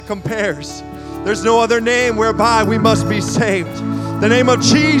compares. There's no other name whereby we must be saved. The name of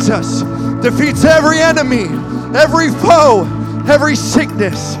Jesus defeats every enemy, every foe, every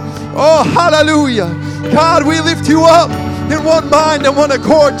sickness. Oh, hallelujah. God, we lift you up in one mind and one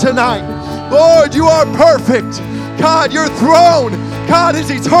accord tonight. Lord, you are perfect. God, your throne, God, is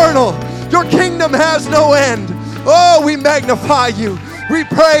eternal. Your kingdom has no end. Oh, we magnify you. We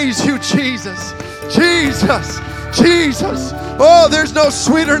praise you, Jesus. Jesus, Jesus. Oh, there's no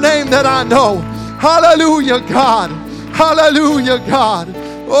sweeter name that I know. Hallelujah, God. Hallelujah, God.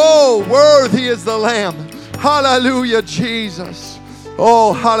 Oh, worthy is the Lamb. Hallelujah, Jesus.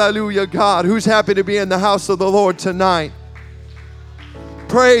 Oh, hallelujah, God. Who's happy to be in the house of the Lord tonight?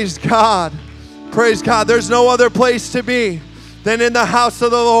 Praise God. Praise God. There's no other place to be than in the house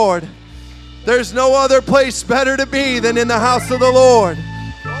of the Lord. There's no other place better to be than in the house of the Lord.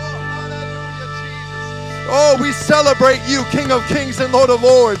 Oh, we celebrate you, King of Kings and Lord of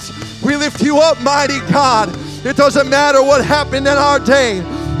Lords. We lift you up, mighty God. It doesn't matter what happened in our day.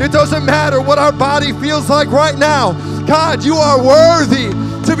 It doesn't matter what our body feels like right now. God, you are worthy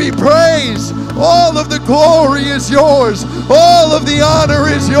to be praised. All of the glory is yours. All of the honor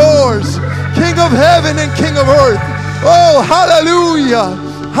is yours. King of heaven and King of earth. Oh, hallelujah.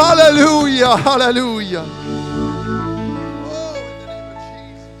 Hallelujah. Hallelujah.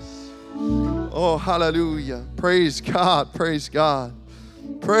 Oh, hallelujah. Praise God. Praise God.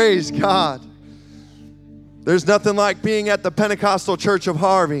 Praise God. There's nothing like being at the Pentecostal Church of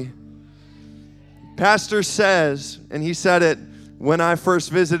Harvey. Pastor says, and he said it when I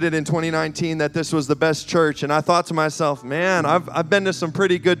first visited in 2019, that this was the best church. And I thought to myself, man, I've been to some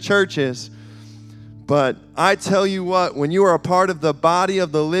pretty good churches. But I tell you what, when you are a part of the body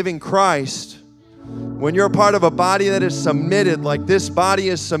of the living Christ, when you're a part of a body that is submitted, like this body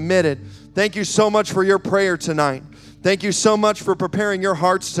is submitted, thank you so much for your prayer tonight. Thank you so much for preparing your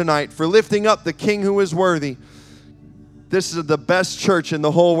hearts tonight, for lifting up the King who is worthy. This is the best church in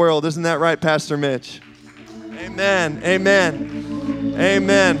the whole world. Isn't that right, Pastor Mitch? Amen. Amen.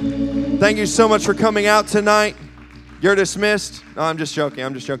 Amen. Thank you so much for coming out tonight. You're dismissed. No, I'm just joking.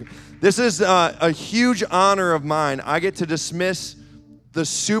 I'm just joking. This is a huge honor of mine. I get to dismiss the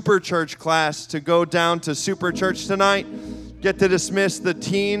Super Church class to go down to Super Church tonight. Get to dismiss the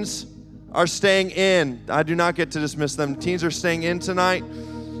teens are staying in. I do not get to dismiss them. Teens are staying in tonight.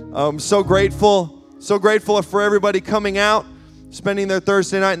 I'm so grateful for everybody coming out, spending their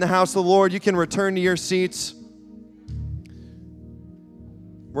Thursday night in the house of the Lord. You can return to your seats.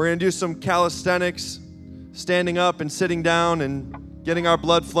 We're going to do some calisthenics, standing up and sitting down and getting our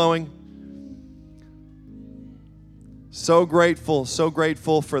blood flowing. So grateful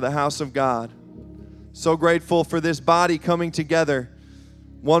for the house of God. So grateful for this body coming together.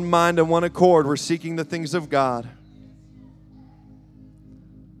 One mind and one accord, we're seeking the things of God.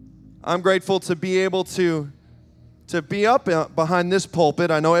 I'm grateful to be able to be up behind this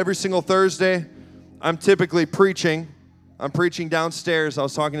pulpit. I know every single Thursday I'm typically preaching. I'm preaching downstairs. I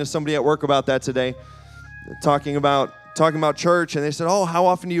was talking to somebody at work about that today, talking about church, and they said, "Oh, how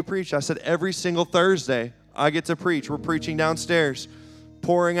often do you preach?" I said, "Every single Thursday I get to preach. We're preaching downstairs,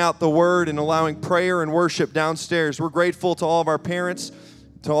 pouring out the word and allowing prayer and worship downstairs." We're grateful to all of our parents,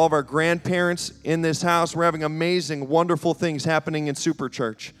 to all of our grandparents in this house. We're having amazing, wonderful things happening in Super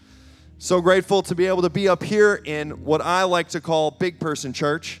Church. So grateful to be able to be up here in what I like to call Big Person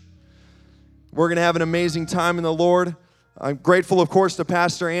Church. We're going to have an amazing time in the Lord. I'm grateful, of course, to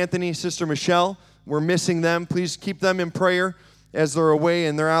Pastor Anthony, Sister Michelle. We're missing them. Please keep them in prayer as they're away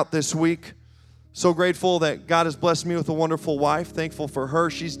and they're out this week. So grateful that God has blessed me with a wonderful wife. Thankful for her.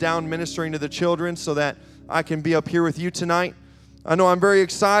 She's down ministering to the children so that I can be up here with you tonight. I know I'm very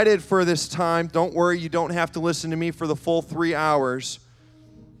excited for this time. Don't worry, you don't have to listen to me for the full 3 hours.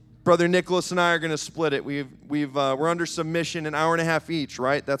 Brother Nicholas and I are going to split it. We're under submission, an hour and a half each,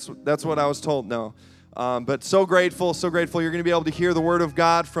 right? That's what I was told. No, but so grateful. You're going to be able to hear the word of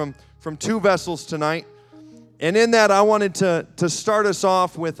God from two vessels tonight. And in that, I wanted to start us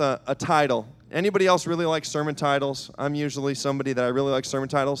off with a title. Anybody else really like sermon titles? I'm usually somebody that I really like sermon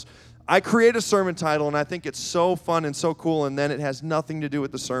titles. I create a sermon title, and I think it's so fun and so cool, and then it has nothing to do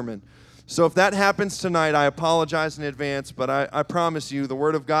with the sermon. So if that happens tonight, I apologize in advance, but I promise you the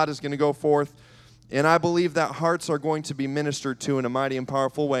Word of God is going to go forth, and I believe that hearts are going to be ministered to in a mighty and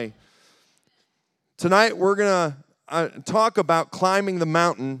powerful way. Tonight, we're going to talk about climbing the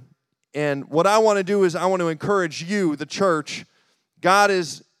mountain, and what I want to do is I want to encourage you, the church. God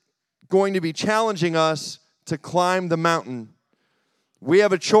is going to be challenging us to climb the mountain. We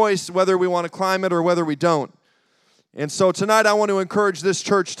have a choice whether we want to climb it or whether we don't. And so tonight I want to encourage this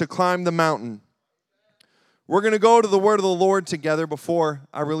church to climb the mountain. We're going to go to the word of the Lord together before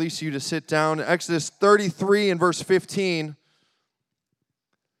I release you to sit down. Exodus 33 and verse 15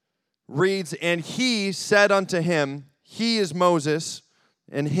 reads, "And he said unto him," he is Moses,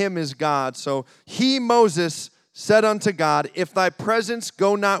 and him is God. So he, Moses, said unto God, "If thy presence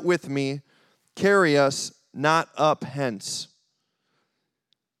go not with me, carry us not up hence."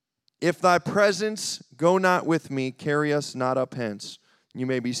 If thy presence go not with me, carry us not up hence. You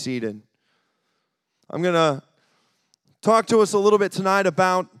may be seated. I'm going to talk to us a little bit tonight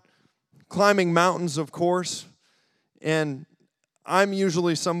about climbing mountains, of course. And I'm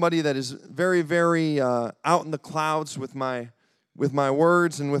usually somebody that is very, very out in the clouds with my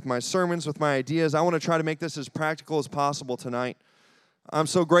words and with my sermons, with my ideas. I want to try to make this as practical as possible tonight. I'm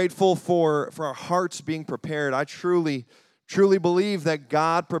so grateful for our hearts being prepared. I truly believe that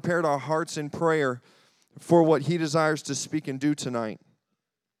God prepared our hearts in prayer for what He desires to speak and do tonight.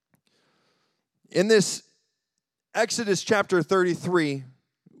 In this Exodus chapter 33,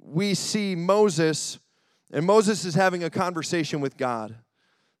 we see Moses, and Moses is having a conversation with God.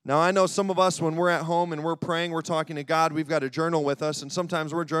 Now, I know some of us, when we're at home and we're praying, we're talking to God, we've got a journal with us, and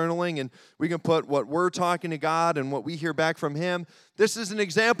sometimes we're journaling, and we can put what we're talking to God and what we hear back from Him. This is an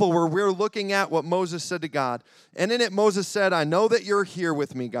example where we're looking at what Moses said to God. And in it, Moses said, "I know that you're here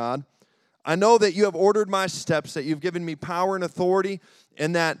with me, God. I know that you have ordered my steps, that you've given me power and authority,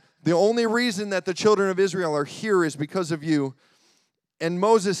 and that the only reason that the children of Israel are here is because of you." And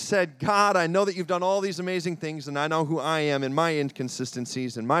Moses said, "God, I know that you've done all these amazing things, and I know who I am and my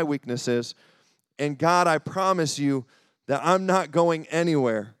inconsistencies and my weaknesses. And God, I promise you that I'm not going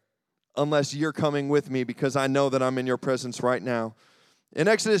anywhere unless you're coming with me, because I know that I'm in your presence right now." In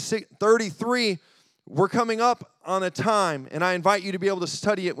Exodus 33, we're coming up on a time, and I invite you to be able to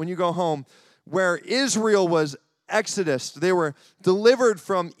study it when you go home, where Israel was exodus. They were delivered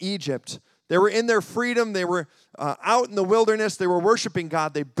from Egypt. They were in their freedom. They were out in the wilderness. They were worshiping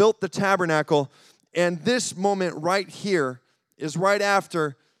God. They built the tabernacle. And this moment right here is right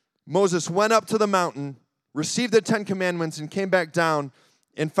after Moses went up to the mountain, received the 10 commandments, and came back down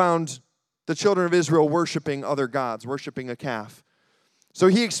and found the children of Israel worshiping other gods, worshiping a calf. So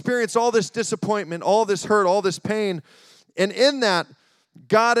he experienced all this disappointment, all this hurt, all this pain. And in that,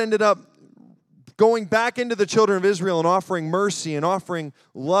 God ended up going back into the children of Israel and offering mercy and offering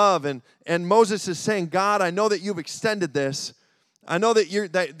love. And Moses is saying, "God, I know that you've extended this. I know that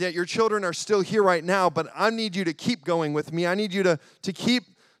your children are still here right now, but I need you to keep going with me. I need you to keep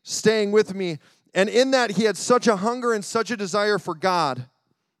staying with me." And in that, he had such a hunger and such a desire for God.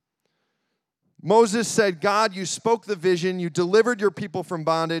 Moses said, "God, you spoke the vision. You delivered your people from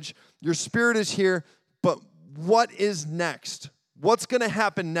bondage. Your spirit is here. But what is next? What's going to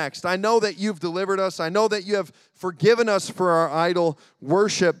happen next? I know that you've delivered us. I know that you have forgiven us for our idol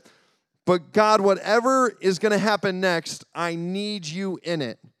worship. But God, whatever is going to happen next, I need you in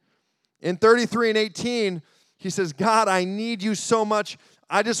it." In 33 and 18, he says, "God, I need you so much.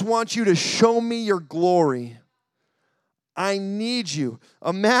 I just want you to show me your glory. I need you."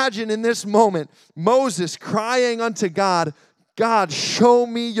 Imagine in this moment, Moses crying unto God, "God, show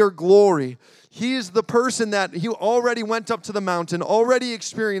me your glory." He's the person that he already went up to the mountain, already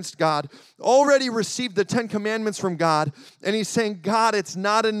experienced God, already received the 10 commandments from God, and he's saying, "God, it's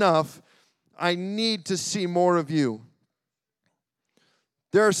not enough. I need to see more of you."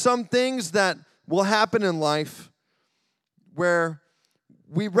 There are some things that will happen in life where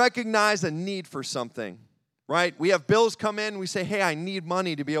we recognize a need for something, right? We have bills come in, we say, "Hey, I need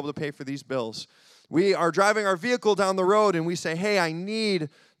money to be able to pay for these bills." We are driving our vehicle down the road and we say, "Hey, I need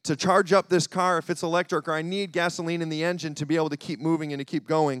to charge up this car if it's electric, or I need gasoline in the engine to be able to keep moving and to keep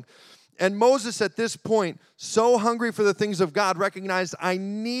going." And Moses at this point, so hungry for the things of God, recognized, "I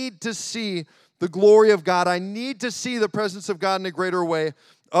need to see the glory of God. I need to see the presence of God in a greater way.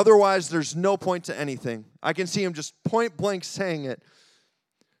 Otherwise, there's no point to anything." I can see him just point blank saying it.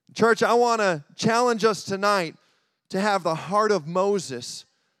 Church, I want to challenge us tonight to have the heart of Moses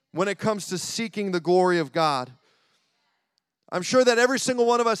when it comes to seeking the glory of God. I'm sure that every single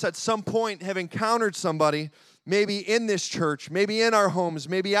one of us at some point have encountered somebody, maybe in this church, maybe in our homes,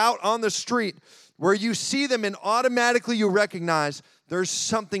 maybe out on the street, where you see them and automatically you recognize there's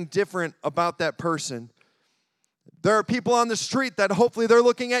something different about that person. There are people on the street that hopefully they're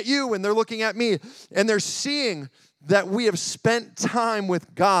looking at you and they're looking at me, and they're seeing that we have spent time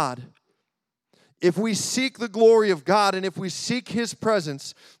with God. If we seek the glory of God and if we seek His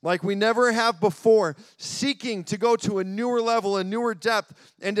presence like we never have before, seeking to go to a newer level, a newer depth,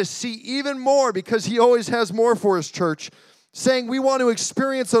 and to see even more, because He always has more for His church, saying we want to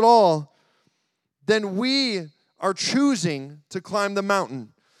experience it all, then we are choosing to climb the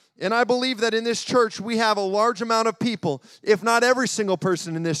mountain. And I believe that in this church, we have a large amount of people, if not every single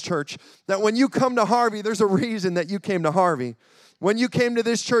person in this church, that when you come to Harvey, there's a reason that you came to Harvey. When you came to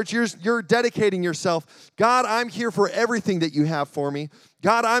this church, you're dedicating yourself. God, I'm here for everything that you have for me.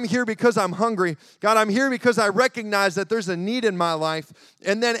 God, I'm here because I'm hungry. God, I'm here because I recognize that there's a need in my life.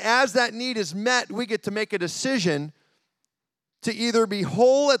 And then as that need is met, we get to make a decision to either be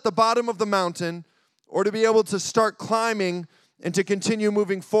whole at the bottom of the mountain or to be able to start climbing and to continue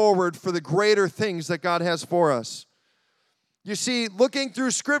moving forward for the greater things that God has for us. You see, looking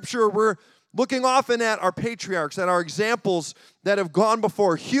through Scripture, we're looking often at our patriarchs, at our examples that have gone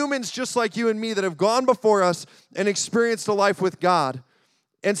before, humans just like you and me that have gone before us and experienced a life with God.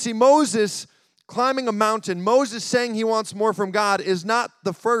 And see, Moses climbing a mountain, Moses saying he wants more from God is not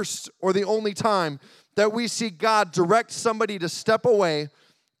the first or the only time that we see God direct somebody to step away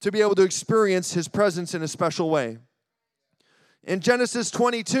to be able to experience his presence in a special way. In Genesis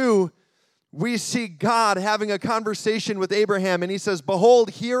 22, we see God having a conversation with Abraham, and he says,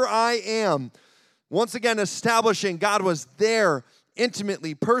 "Behold, here I am." Once again, establishing God was there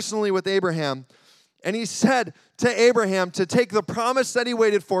intimately, personally with Abraham. And he said to Abraham to take the promise that he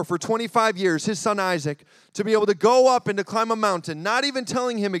waited for 25 years, his son Isaac, to be able to go up and to climb a mountain, not even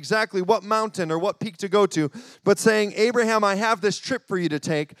telling him exactly what mountain or what peak to go to, but saying, "Abraham, I have this trip for you to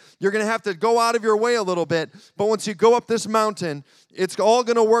take. You're going to have to go out of your way a little bit, but once you go up this mountain, it's all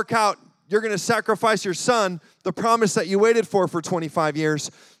going to work out. You're going to sacrifice your son, the promise that you waited for 25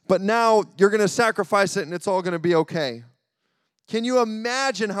 years, but now you're going to sacrifice it and it's all going to be okay." Can you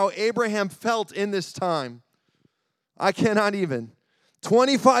imagine how Abraham felt in this time? I cannot even.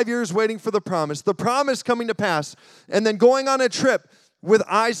 25 years waiting for the promise coming to pass, and then going on a trip with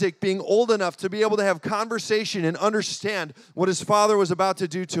Isaac being old enough to be able to have conversation and understand what his father was about to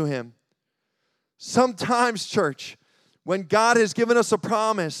do to him. Sometimes, church, when God has given us a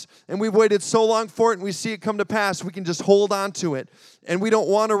promise and we've waited so long for it and we see it come to pass, we can just hold on to it. And we don't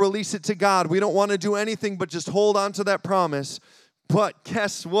want to release it to God. We don't want to do anything but just hold on to that promise. But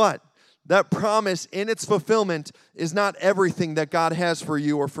guess what? That promise in its fulfillment is not everything that God has for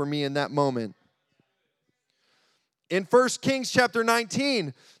you or for me in that moment. In 1 Kings chapter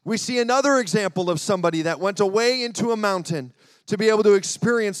 19, we see another example of somebody that went away into a mountain to be able to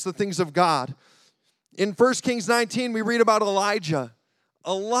experience the things of God. In 1 Kings 19, we read about Elijah.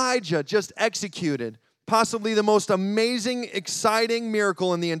 Elijah just executed possibly the most amazing, exciting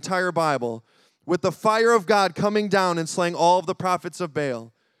miracle in the entire Bible, with the fire of God coming down and slaying all of the prophets of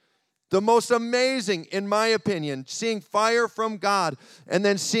Baal. The most amazing, in my opinion, seeing fire from God and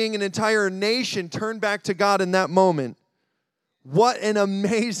then seeing an entire nation turn back to God in that moment. What an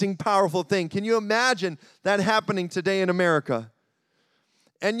amazing, powerful thing. Can you imagine that happening today in America?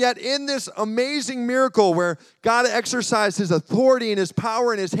 And yet in this amazing miracle where God exercised his authority and his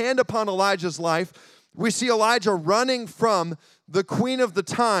power and his hand upon Elijah's life, we see Elijah running from the queen of the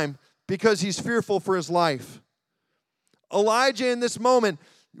time because he's fearful for his life. Elijah in this moment,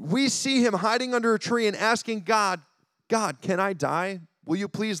 we see him hiding under a tree and asking God, "God, can I die? Will you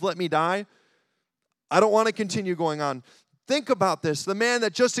please let me die? I don't want to continue going on." Think about this. The man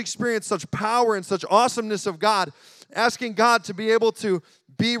that just experienced such power and such awesomeness of God, asking God to be able to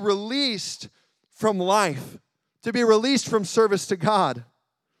be released from life, to be released from service to God.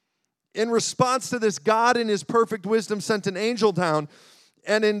 In response to this, God in his perfect wisdom sent an angel down,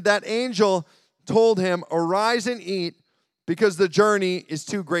 and in that angel told him, "Arise and eat, because the journey is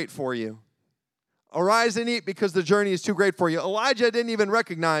too great for you." Arise and eat because the journey is too great for you. Elijah didn't even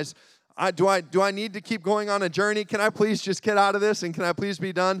recognize, do I need to keep going on a journey? Can I please just get out of this and can I please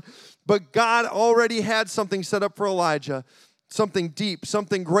be done? But God already had something set up for Elijah, something deep,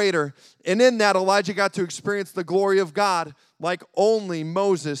 something greater. And in that, Elijah got to experience the glory of God like only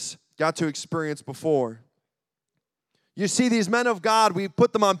Moses got to experience before. You see, these men of God, we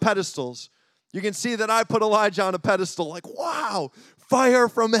put them on pedestals. You can see that I put Elijah on a pedestal, like, wow, fire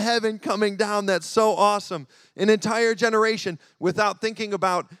from heaven coming down. That's so awesome. An entire generation without thinking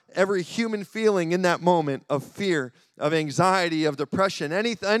about every human feeling in that moment of fear, of anxiety, of depression,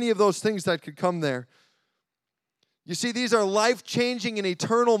 any of those things that could come there. You see, these are life-changing and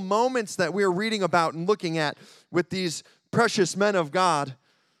eternal moments that we are reading about and looking at with these precious men of God.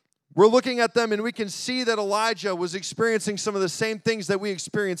 We're looking at them and we can see that Elijah was experiencing some of the same things that we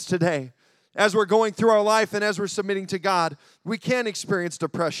experience today. As we're going through our life and as we're submitting to God, we can experience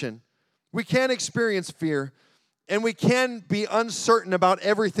depression. We can experience fear. And we can be uncertain about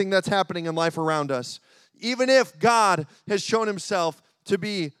everything that's happening in life around us, even if God has shown himself to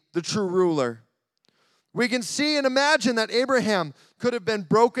be the true ruler. We can see and imagine that Abraham could have been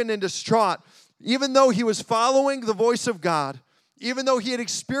broken and distraught, even though he was following the voice of God, even though he had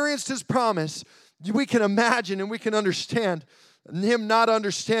experienced his promise, we can imagine and we can understand him not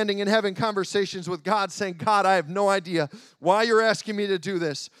understanding and having conversations with God saying, God, I have no idea why you're asking me to do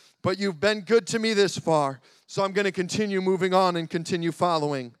this, but you've been good to me this far, so I'm going to continue moving on and continue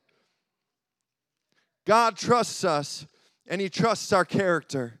following. God trusts us, and he trusts our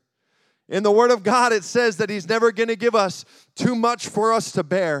character. In the Word of God, it says that he's never going to give us too much for us to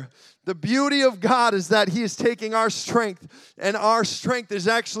bear. The beauty of God is that he is taking our strength, and our strength is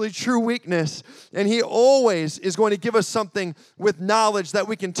actually true weakness. And he always is going to give us something with knowledge that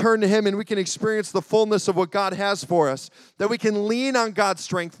we can turn to him and we can experience the fullness of what God has for us. That we can lean on God's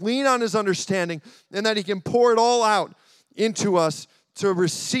strength, lean on his understanding, and that he can pour it all out into us to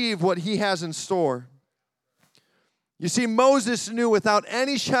receive what he has in store. You see, Moses knew without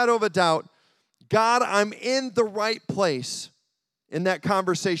any shadow of a doubt, God, I'm in the right place. In that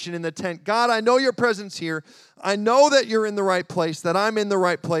conversation in the tent, God, I know your presence here. I know that you're in the right place, that I'm in the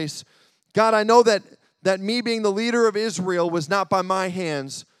right place. God, I know that me being the leader of Israel was not by my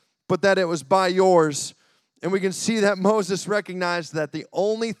hands, but that it was by yours. And we can see that Moses recognized that the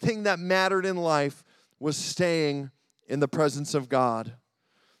only thing that mattered in life was staying in the presence of God.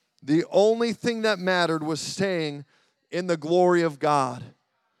 The only thing that mattered was staying in the glory of God.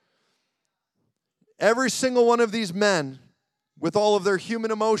 Every single one of these men, with all of their human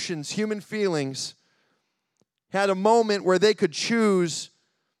emotions, human feelings, had a moment where they could choose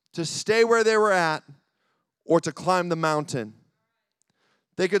to stay where they were at or to climb the mountain.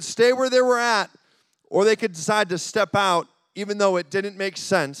 They could stay where they were at, or they could decide to step out, even though it didn't make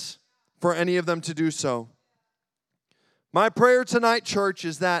sense for any of them to do so. My prayer tonight, church,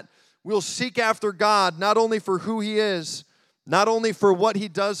 is that we'll seek after God not only for who he is, not only for what he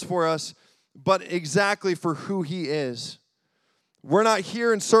does for us, but exactly for who he is. We're not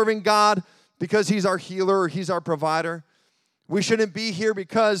here and serving God because he's our healer or he's our provider. We shouldn't be here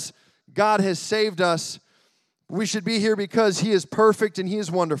because God has saved us. We should be here because he is perfect and he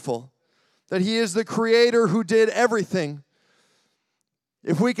is wonderful. That he is the creator who did everything.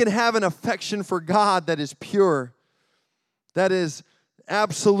 If we can have an affection for God that is pure, that is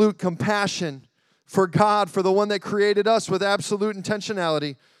absolute compassion for God, for the one that created us with absolute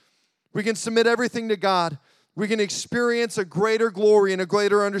intentionality, we can submit everything to God. We can experience a greater glory and a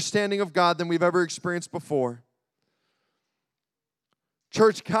greater understanding of God than we've ever experienced before.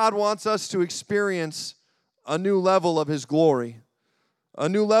 Church, God wants us to experience a new level of his glory, a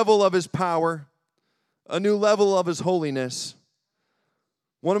new level of his power, a new level of his holiness.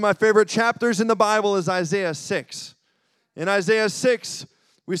 One of my favorite chapters in the Bible is Isaiah 6. In Isaiah 6,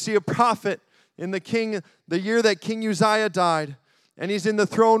 we see a prophet in the year that King Josiah died, and he's in the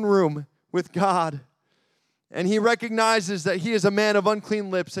throne room with God. And he recognizes that he is a man of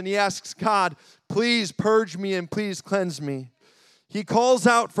unclean lips, and he asks God, please purge me and please cleanse me. He calls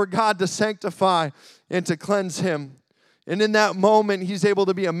out for God to sanctify and to cleanse him. And in that moment, he's able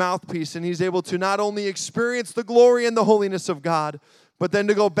to be a mouthpiece, and he's able to not only experience the glory and the holiness of God, but then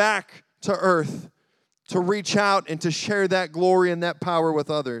to go back to earth, to reach out and to share that glory and that power with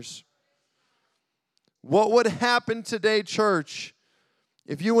others. What would happen today, church,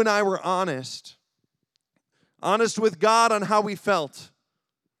 if you and I were honest? Honest with God on how we felt.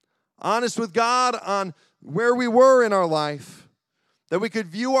 Honest with God on where we were in our life. That we could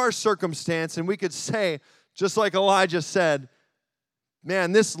view our circumstance and we could say, just like Elijah said,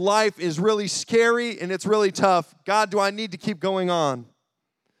 man, this life is really scary and it's really tough. God, do I need to keep going on?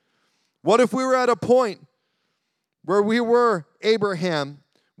 What if we were at a point where we were Abraham?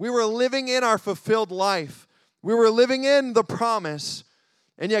 We were living in our fulfilled life. We were living in the promise,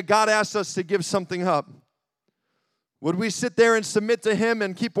 and yet God asked us to give something up. Would we sit there and submit to him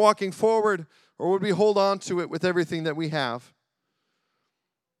and keep walking forward, or would we hold on to it with everything that we have?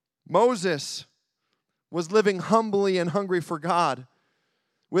 Moses was living humbly and hungry for God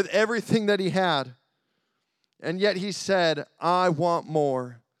with everything that he had. And yet he said, I want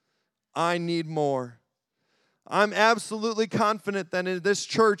more. I need more. I'm absolutely confident that in this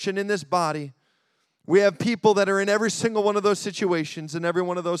church and in this body, we have people that are in every single one of those situations, in every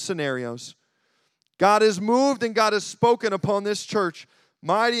one of those scenarios. God has moved and God has spoken upon this church,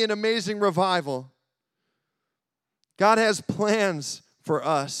 mighty and amazing revival. God has plans for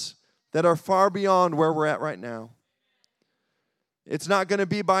us that are far beyond where we're at right now. It's not going to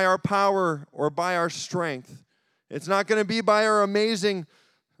be by our power or by our strength. It's not going to be by our amazing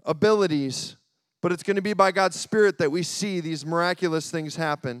abilities, but it's going to be by God's Spirit that we see these miraculous things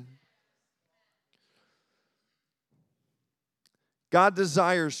happen. God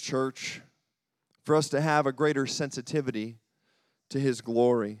desires, church, for us to have a greater sensitivity to his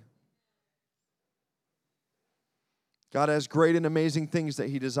glory. God has great and amazing things that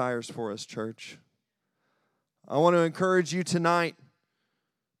He desires for us, church. I want to encourage you tonight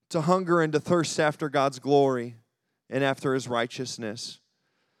to hunger and to thirst after God's glory and after His righteousness.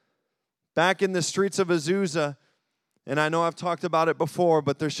 Back in the streets of Azusa, and I know I've talked about it before,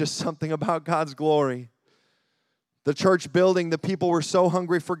 but there's just something about God's glory. The church building, the people were so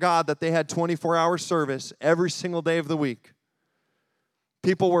hungry for God that they had 24-hour service every single day of the week.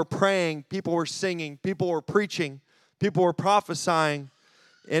 People were praying, people were singing, people were preaching, people were prophesying.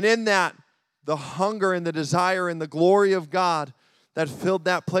 And in that, the hunger and the desire and the glory of God that filled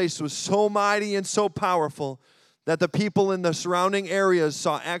that place was so mighty and so powerful that the people in the surrounding areas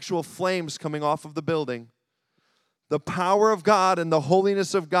saw actual flames coming off of the building. The power of God and the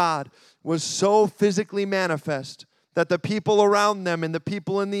holiness of God was so physically manifest that the people around them and the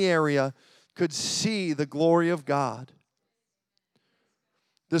people in the area could see the glory of God.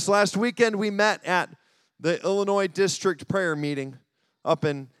 This last weekend, we met at the Illinois District Prayer Meeting up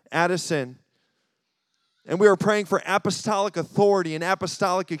in Addison. And we were praying for apostolic authority and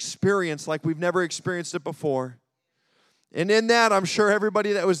apostolic experience like we've never experienced it before. And in that, I'm sure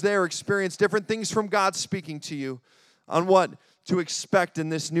everybody that was there experienced different things from God speaking to you on what to expect in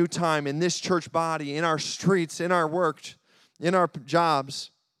this new time, in this church body, in our streets, in our work, in our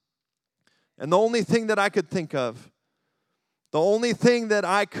jobs. And the only thing that I could think of, the only thing that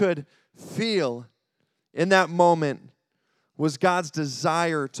I could feel in that moment was God's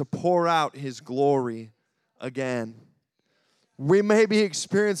desire to pour out His glory again. We may be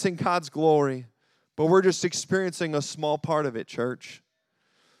experiencing God's glory, but we're just experiencing a small part of it, church.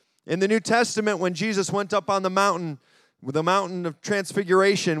 In the New Testament, when Jesus went up on the mountain of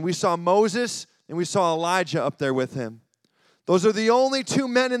Transfiguration, we saw Moses and we saw Elijah up there with Him. Those are the only two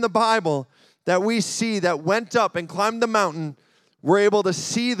men in the Bible that we see that went up and climbed the mountain, were able to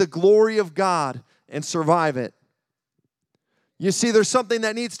see the glory of God and survive it. You see, there's something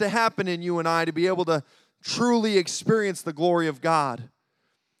that needs to happen in you and I to be able to truly experience the glory of God.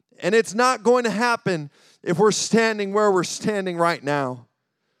 And it's not going to happen if we're standing where we're standing right now.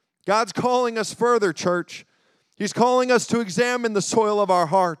 God's calling us further, church. He's calling us to examine the soil of our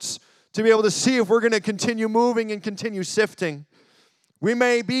hearts, to be able to see if we're going to continue moving and continue sifting. We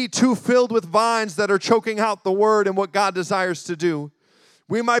may be too filled with vines that are choking out the word and what God desires to do.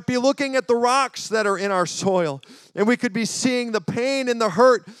 We might be looking at the rocks that are in our soil, and we could be seeing the pain and the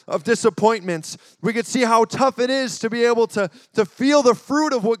hurt of disappointments. We could see how tough it is to be able to feel the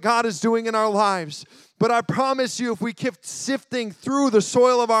fruit of what God is doing in our lives. But I promise you, if we keep sifting through the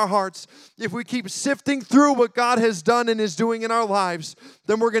soil of our hearts, if we keep sifting through what God has done and is doing in our lives,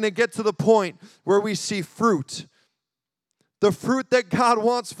 then we're going to get to the point where we see fruit. The fruit that God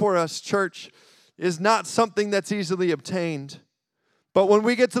wants for us, church, is not something that's easily obtained. But when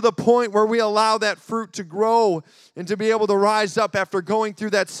we get to the point where we allow that fruit to grow and to be able to rise up after going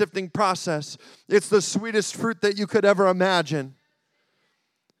through that sifting process, it's the sweetest fruit that you could ever imagine.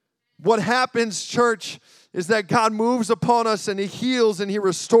 What happens, church, is that God moves upon us and He heals and He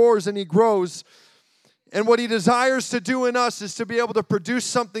restores and He grows. And what He desires to do in us is to be able to produce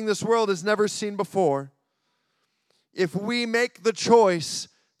something this world has never seen before. If we make the choice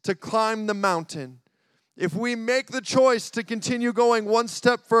to climb the mountain, if we make the choice to continue going one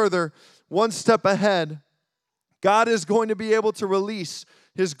step further, one step ahead, God is going to be able to release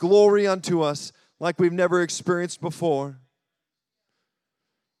His glory unto us like we've never experienced before.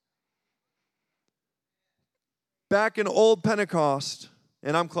 Back in Old Pentecost,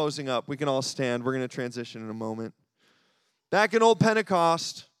 and I'm closing up. We can all stand. We're going to transition in a moment. Back in Old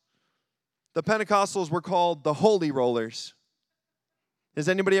Pentecost, the Pentecostals were called the Holy Rollers. Has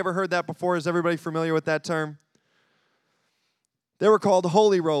anybody ever heard that before? Is everybody familiar with that term? They were called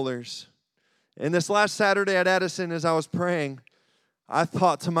Holy Rollers. And this last Saturday at Addison, as I was praying, I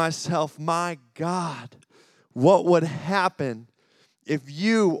thought to myself, my God, what would happen if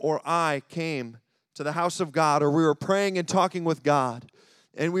you or I came to the house of God, or we were praying and talking with God,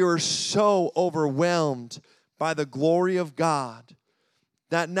 and we were so overwhelmed by the glory of God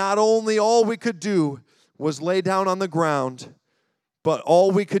that not only all we could do was lay down on the ground, but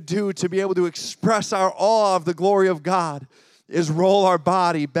all we could do to be able to express our awe of the glory of God is roll our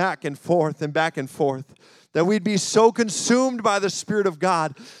body back and forth and back and forth. That we'd be so consumed by the Spirit of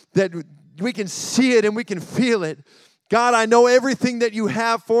God that we can see it and we can feel it. God, I know everything that you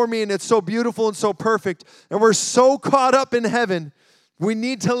have for me, and it's so beautiful and so perfect. And we're so caught up in heaven. We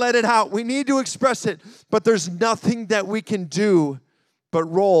need to let it out. We need to express it. But there's nothing that we can do but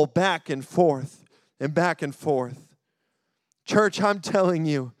roll back and forth and back and forth. Church, I'm telling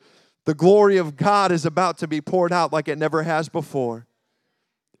you, the glory of God is about to be poured out like it never has before.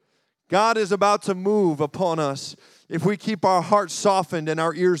 God is about to move upon us if we keep our hearts softened and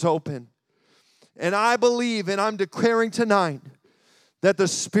our ears open. And I believe, and I'm declaring tonight, that the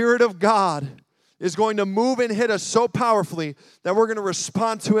Spirit of God is going to move and hit us so powerfully that we're going to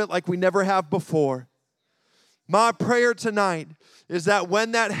respond to it like we never have before. My prayer tonight is that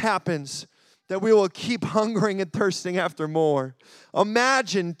when that happens, that we will keep hungering and thirsting after more.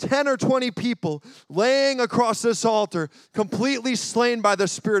 Imagine 10 or 20 people laying across this altar, completely slain by the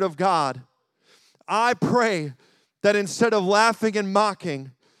Spirit of God. I pray that instead of laughing and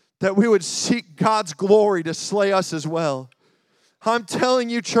mocking, that we would seek God's glory to slay us as well. I'm telling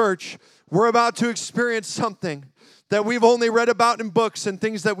you, church, we're about to experience something that we've only read about in books and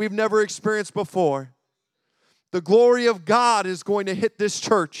things that we've never experienced before. The glory of God is going to hit this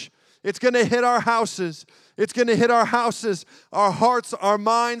church. It's going to hit our houses. It's going to hit our houses, our hearts, our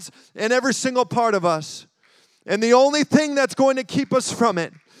minds, and every single part of us. And the only thing that's going to keep us from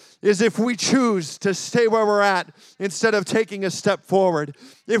it is if we choose to stay where we're at instead of taking a step forward.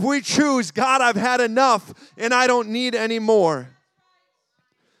 If we choose, God, I've had enough and I don't need any more.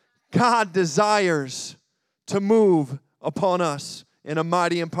 God desires to move upon us in a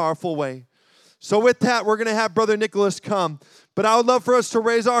mighty and powerful way. So with that, we're going to have Brother Nicholas come. But I would love for us to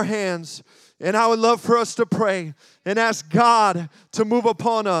raise our hands, and I would love for us to pray and ask God to move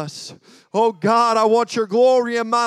upon us. Oh God, I want your glory in my